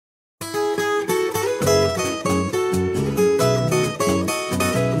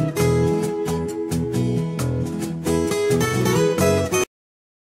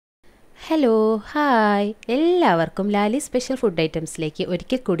Hello hi എല്ലാവർക്കും Lali special food ഐറ്റംസിലേക്ക്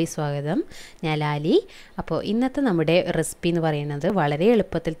ഒരിക്കൽ കൂടി സ്വാഗതം. ഞാൻ ലാലി. അപ്പോൾ ഇന്നത്തെ നമ്മുടെ റെസിപ്പി എന്ന് പറയുന്നത് വളരെ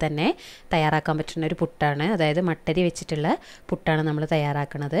എളുപ്പത്തിൽ തന്നെ തയ്യാറാക്കാൻ പറ്റുന്ന ഒരു പുട്ടാണ്. അതായത് മട്ടരി വെച്ചിട്ടുള്ള പുട്ടാണ് നമ്മൾ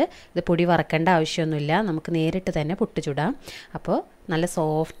തയ്യാറാക്കുന്നത്. ഇത് പൊടി വറക്കേണ്ട ആവശ്യമൊന്നുമില്ല, നമുക്ക് നേരിട്ട് തന്നെ പുട്ട് ചുടാം. അപ്പോൾ നല്ല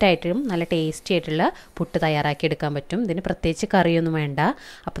സോഫ്റ്റായിട്ടും നല്ല ടേസ്റ്റി ആയിട്ടുള്ള പുട്ട് തയ്യാറാക്കി എടുക്കാൻ പറ്റും. ഇതിന് പ്രത്യേകിച്ച് കറിയൊന്നും വേണ്ട.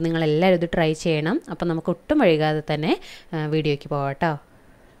 അപ്പോൾ നിങ്ങളെല്ലാവരും ഇത് ട്രൈ ചെയ്യണം. അപ്പോൾ നമുക്ക് ഒട്ടും വൈകാതെ തന്നെ വീഡിയോയ്ക്ക് പോകാം കേട്ടോ.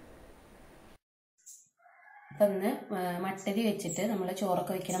 അപ്പം ഇന്ന് മട്ടരി വെച്ചിട്ട് നമ്മൾ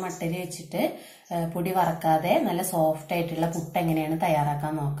ചോറൊക്കെ വെക്കുന്ന മട്ടരി വെച്ചിട്ട് പൊടി വറക്കാതെ നല്ല സോഫ്റ്റ് ആയിട്ടുള്ള പുട്ട് എങ്ങനെയാണ്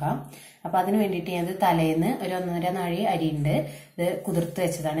തയ്യാറാക്കാൻ നോക്കാം. അപ്പം അതിന് വേണ്ടിയിട്ട് ഞാനത് തലേന്ന് ഒരു 1.5 നാഴി അരിയുണ്ട്. ഇത് കുതിർത്ത്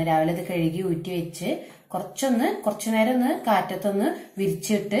വെച്ചതാണ്. രാവിലെ ഇത് കഴുകി ഊറ്റി വെച്ച് കുറച്ചു നേരം ഒന്ന് കാറ്റത്തൊന്ന്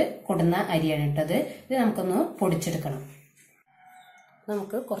വിരിച്ചിട്ട് കൊടുന്ന അരിയാണ് ഇട്ടത്. ഇത് നമുക്കൊന്ന് പൊടിച്ചെടുക്കണം.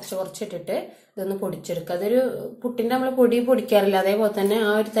 നമുക്ക് കുറച്ചിട്ടിട്ട് ഇതൊന്ന് പൊടിച്ചെടുക്കുക. അതൊരു പുട്ടിന്റെ നമ്മൾ പൊടി പൊടിക്കാറില്ല, അതേപോലെ തന്നെ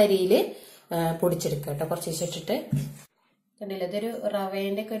ആ ഒരു തരിയിൽ പൊടിച്ചെടുക്കുക കേട്ടോ. കുറച്ച് ഇട്ടിട്ട് കണ്ടില്ല, ഇതൊരു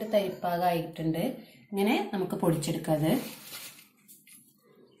റവേന്റെ ഒക്കെ ഒരു തരിപ്പാകായിട്ടുണ്ട്. ഇങ്ങനെ നമുക്ക് പൊടിച്ചെടുക്കാം.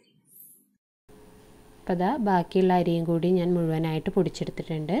 അപ്പോൾ അതാ ബാക്കിയുള്ള അരിയും കൂടി ഞാൻ മുഴുവനായിട്ട്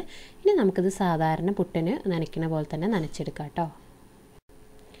പൊടിച്ചെടുത്തിട്ടുണ്ട്. ഇനി നമുക്കിത് സാധാരണ പുട്ടിന് നനയ്ക്കുന്ന പോലെ തന്നെ നനച്ചെടുക്കാം കേട്ടോ.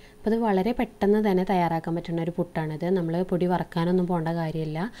 അപ്പോൾ ഇത് വളരെ പെട്ടെന്ന് തന്നെ തയ്യാറാക്കാൻ പറ്റുന്ന ഒരു പുട്ടാണിത്. നമ്മൾ പൊടി വറക്കാനൊന്നും പോകേണ്ട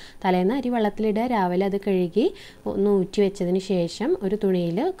കാര്യമില്ല. തലേന്ന് അരി വെള്ളത്തിലിടുക, രാവിലെ അത് കഴുകി ഒന്ന് ഊറ്റി വെച്ചതിന് ശേഷം ഒരു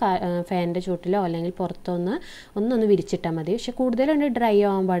തുണിയിൽ ഫാനിൻ്റെ ചൂട്ടിലോ അല്ലെങ്കിൽ പുറത്തൊന്ന് വിരിച്ചിട്ടാൽ മതി. പക്ഷെ കൂടുതലുണ്ട് ഡ്രൈ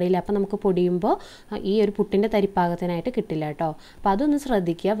ആവാൻ പാടില്ല. അപ്പോൾ നമുക്ക് പൊടിയുമ്പോൾ ഈ ഒരു പുട്ടിൻ്റെ തരിപ്പാകത്തിനായിട്ട് കിട്ടില്ല കേട്ടോ. അപ്പോൾ അതൊന്ന്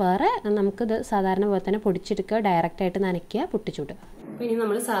ശ്രദ്ധിക്കുക. വേറെ നമുക്കിത് സാധാരണ പോലെ തന്നെ പൊടിച്ചെടുക്കുക, ഡയറക്റ്റായിട്ട് നനയ്ക്കുക, പുട്ട് ചുടുക. അപ്പോൾ ഇനി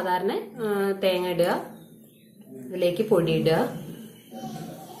നമ്മൾ സാധാരണ തേങ്ങ ഇടുക, ഇതിലേക്ക് പൊടി ഇടുക.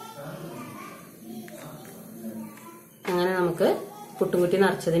 അങ്ങനെ നമുക്ക് പുട്ടുകുറ്റി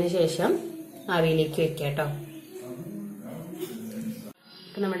നിറച്ചതിന് ശേഷം ആവിയിലേക്ക് വെക്കാം കേട്ടോ.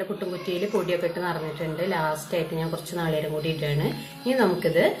 ഇപ്പം നമ്മുടെ പുട്ടുകുറ്റിയിൽ പൊടിയൊക്കെ ഇട്ട് നിറഞ്ഞിട്ടുണ്ട്. ലാസ്റ്റായിട്ട് ഞാൻ കുറച്ച് നാളികേരം കൂടി ഇടുകയാണ്. ഇനി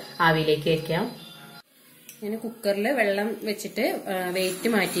നമുക്കിത് ആവിയിലേക്ക് വെക്കാം. ഞാൻ കുക്കറിൽ വെള്ളം വെച്ചിട്ട്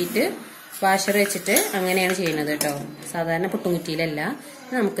വെയിറ്റ് മാറ്റിയിട്ട് വാഷർ വെച്ചിട്ട് അങ്ങനെയാണ് ചെയ്യുന്നത് കേട്ടോ. സാധാരണ പുട്ടുകുറ്റിയിലല്ല.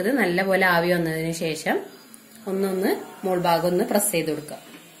 നമുക്കിത് നല്ലപോലെ ആവി വന്നതിന് ശേഷം ഒന്ന് മോൾഭാഗം ഒന്ന് പ്രസ് ചെയ്ത് കൊടുക്കാം.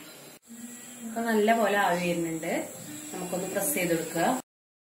 അപ്പൊ നല്ലപോലെ ആവി വരുന്നുണ്ട്. നമുക്കൊന്ന് പ്രസ് ചെയ്ത് കൊടുക്കുക.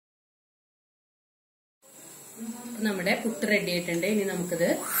 നമ്മുടെ പുട്ട് റെഡി ആയിട്ടുണ്ട്. ഇനി നമുക്കിത്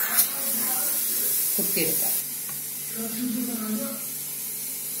കുത്തിയെടുക്കാം.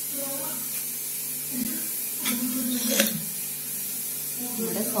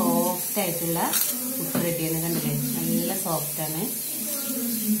 നമ്മുടെ സോഫ്റ്റ് ആയിട്ടുള്ള പുട്ട് റെഡിയാണ്. കണ്ടില്ലേ, നല്ല സോഫ്റ്റാണ്.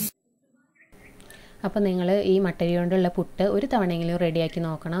 അപ്പോൾ നിങ്ങൾ ഈ മട്ടരി കൊണ്ടുള്ള പുട്ട് ഒരു തവണയെങ്കിലും റെഡിയാക്കി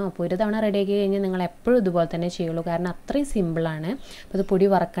നോക്കണം. അപ്പോൾ ഒരു തവണ റെഡിയാക്കി കഴിഞ്ഞാൽ നിങ്ങൾ എപ്പോഴും ഇതുപോലെ തന്നെ ചെയ്യുള്ളൂ. കാരണം അത്രയും സിമ്പിളാണ്. അപ്പോൾ ഇത് പൊടി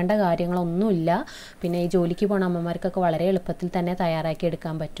വറക്കേണ്ട കാര്യങ്ങളൊന്നുമില്ല. പിന്നെ ഈ ജോലിക്ക് പോകുന്ന അമ്മമാർക്കൊക്കെ വളരെ എളുപ്പത്തിൽ തന്നെ തയ്യാറാക്കി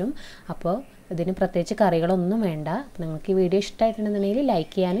എടുക്കാൻ പറ്റും. അപ്പോൾ ഇതിന് പ്രത്യേകിച്ച് കറികളൊന്നും വേണ്ട. അപ്പോൾ നിങ്ങൾക്ക് ഈ വീഡിയോ ഇഷ്ടമായിട്ടുണ്ടെന്നുണ്ടെങ്കിൽ ലൈക്ക്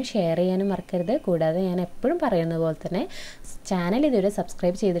ചെയ്യാനും ഷെയർ ചെയ്യാനും മറക്കരുത്. കൂടാതെ ഞാൻ എപ്പോഴും പറയുന്നത് പോലെ തന്നെ ചാനൽ ഇതുവരെ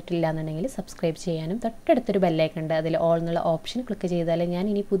സബ്സ്ക്രൈബ് ചെയ്തിട്ടില്ല എന്നുണ്ടെങ്കിൽ സബ്സ്ക്രൈബ് ചെയ്യാനും തൊട്ടടുത്തൊരു ബെല്ലൈക്കൺ ഉണ്ട്, അതിൽ ഓൾ എന്നുള്ള ഓപ്ഷൻ ക്ലിക്ക് ചെയ്താലേ ഞാൻ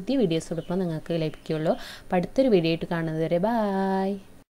ഇനി പുതിയ വീഡിയോസ് കൊടുക്കുമ്പോൾ നിങ്ങൾക്ക് ലഭിക്കുകയുള്ളൂ. അപ്പോൾ അടുത്തൊരു വീഡിയോ ആയിട്ട് കാണുന്നത് വരെ ബായ്.